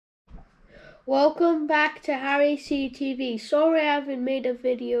Welcome back to Harry CTV. Sorry I haven't made a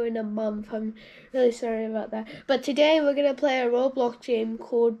video in a month. I'm really sorry about that. But today we're gonna play a Roblox game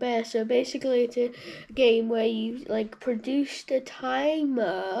called Bear. So basically it's a game where you produce the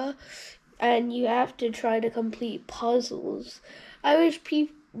timer and you have to try to complete puzzles. I wish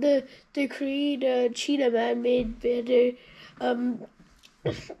the creator Cheetah Man made better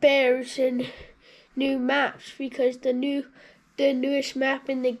bears and new maps, because the newest map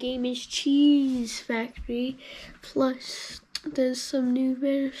in the game is Cheese Factory, plus there's some new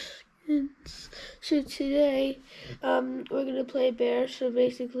bear skins. So today we're gonna play bear. So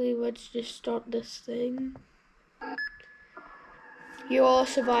basically let's just start this thing. You're a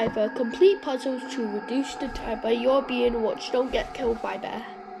survivor. Complete puzzles to reduce the time, but you're being watched. Don't get killed by bear.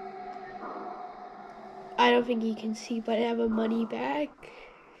 I don't think you can see, but I have a money bag.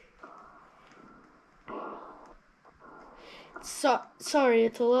 Sorry,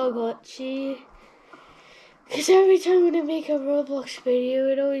 it's a little glitchy. Because every time when I make a Roblox video,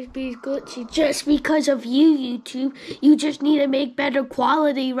 it always be glitchy. Just because of you, YouTube. You just need to make better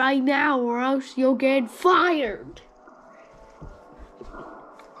quality right now, or else you'll get fired.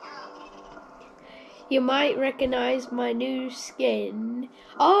 You might recognize my new skin.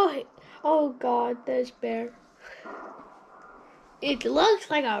 Oh God, there's Bear. It looks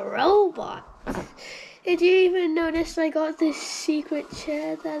like a robot. Did you even notice I got this secret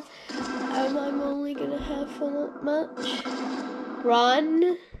chair that I'm only gonna have for not much?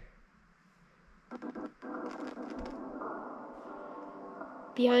 Run.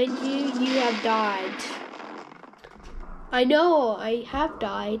 Behind you, you have died. I know, I have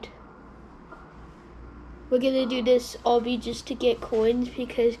died. We're gonna do this obby just to get coins,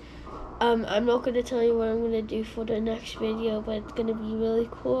 because I'm not gonna tell you what I'm gonna do for the next video, but it's gonna be really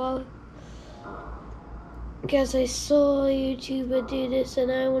cool. Because I saw a YouTuber do this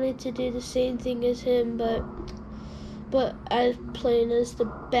and I wanted to do the same thing as him, but I was playing as the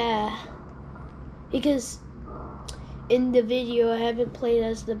bear. Because in the video I haven't played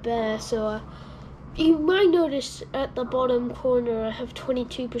as the bear, so you might notice at the bottom corner I have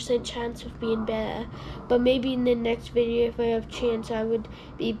 22% chance of being bear. But maybe in the next video, if I have chance, I would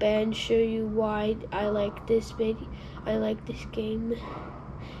be bear and show you why I like this video. I like this game.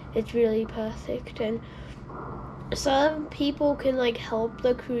 It's really perfect, and some people can help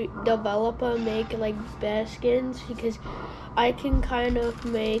the developer make bear skins, because I can kind of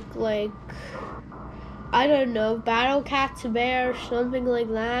make I don't know, Battle Cat's bear, something like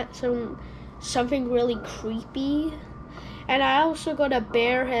that, something really creepy. And I also got a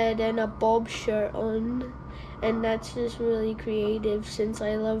bear head and a bob shirt on, and that's just really creative since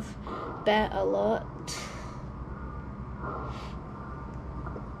I love Bat a lot.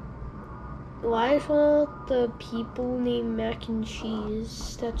 Why is all the people named Mac and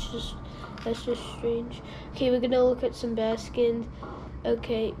Cheese? That's just strange. Okay, we're gonna look at some bear skins.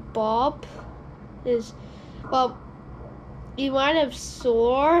 Okay, Bob is, well, you might have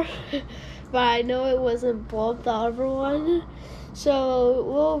saw, but I know it wasn't Bob, the other one.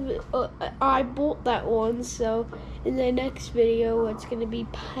 So I bought that one. So in the next video, it's gonna be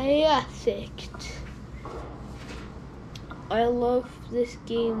perfect. I love this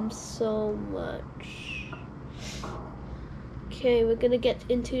game so much. Okay, we're gonna get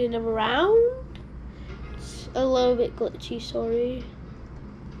into another round. It's a little bit glitchy, sorry.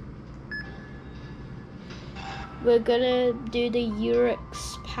 We're gonna do the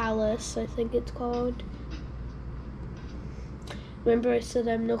Urix Palace, I think it's called. Remember I said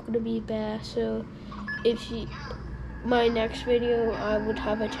I'm not gonna be bear, so my next video I would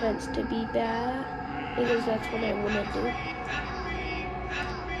have a chance to be bear, because that's what I wanna do.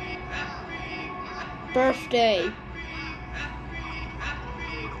 Birthday.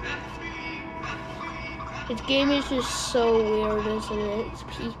 This game is just so weird, isn't it? It's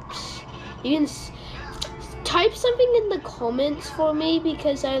peeps. You can type something in the comments for me,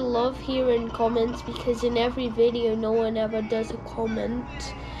 because I love hearing comments, because in every video no one ever does a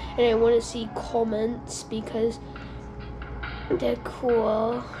comment, and I want to see comments because they're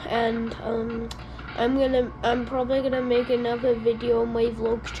cool. And I'm probably gonna make another video on my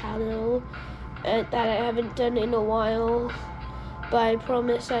vlog channel that I haven't done in a while, but I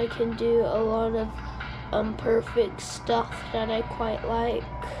promise I can do a lot of perfect stuff that I quite like.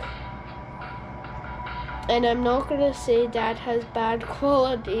 And I'm not gonna say that has bad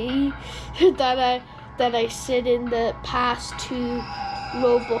quality that I said in the past 2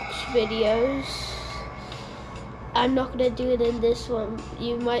 Roblox videos. I'm not gonna do it in this one.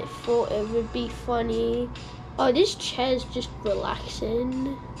 You might thought it would be funny. Oh, this chair's just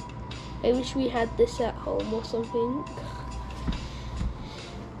relaxing. I wish we had this at home or something.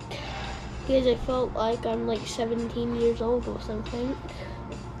 because I felt like I'm like 17 years old or something.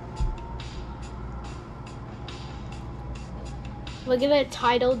 We're gonna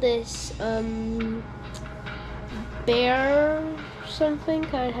title this Bear something.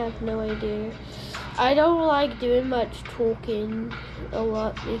 I have no idea. I don't like doing much talking a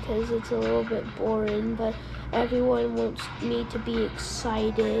lot because it's a little bit boring, but everyone wants me to be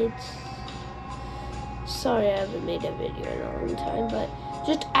excited. Sorry I haven't made a video in a long time, but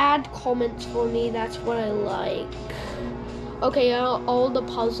just add comments for me, that's what I like. Okay, all the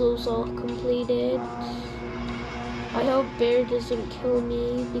puzzles are completed. I hope Bear doesn't kill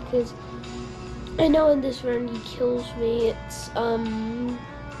me because I know in this round he kills me.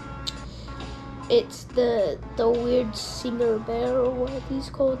 It's the weird singer bear or whatever he's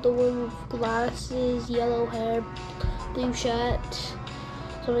called, the one with glasses, yellow hair, blue shirt,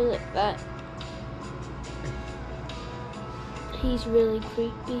 something like that. He's really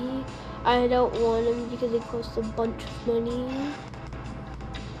creepy. I don't want him because it costs a bunch of money.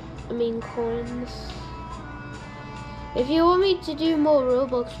 I mean coins. If you want me to do more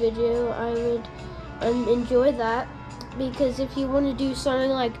Roblox video, I would enjoy that. Because if you want to do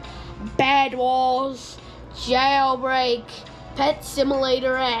something like Bad Wars, Jailbreak, Pet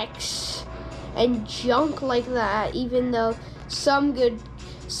Simulator X, and junk like that, even though some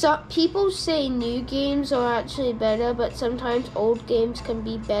people say new games are actually better, but sometimes old games can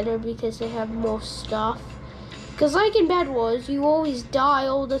be better because they have more stuff. Because like in Bad Wars, you always die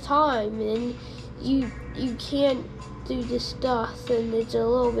all the time, and you can't do the stuff, and it's a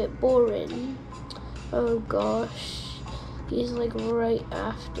little bit boring. Oh gosh, he's like right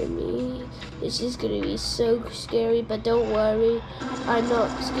after me. This is gonna be so scary, but don't worry, I'm not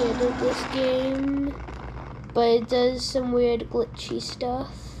scared of this game. But it does some weird glitchy stuff.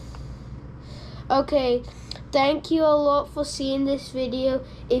 Okay, thank you a lot for seeing this video.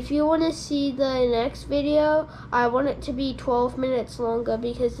 If you want to see the next video, I want it to be 12 minutes longer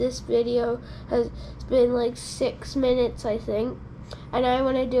because this video has been like 6 minutes, I think. And I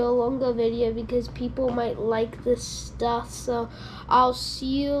want to do a longer video because people might like this stuff. So I'll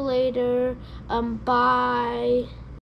see you later. Bye.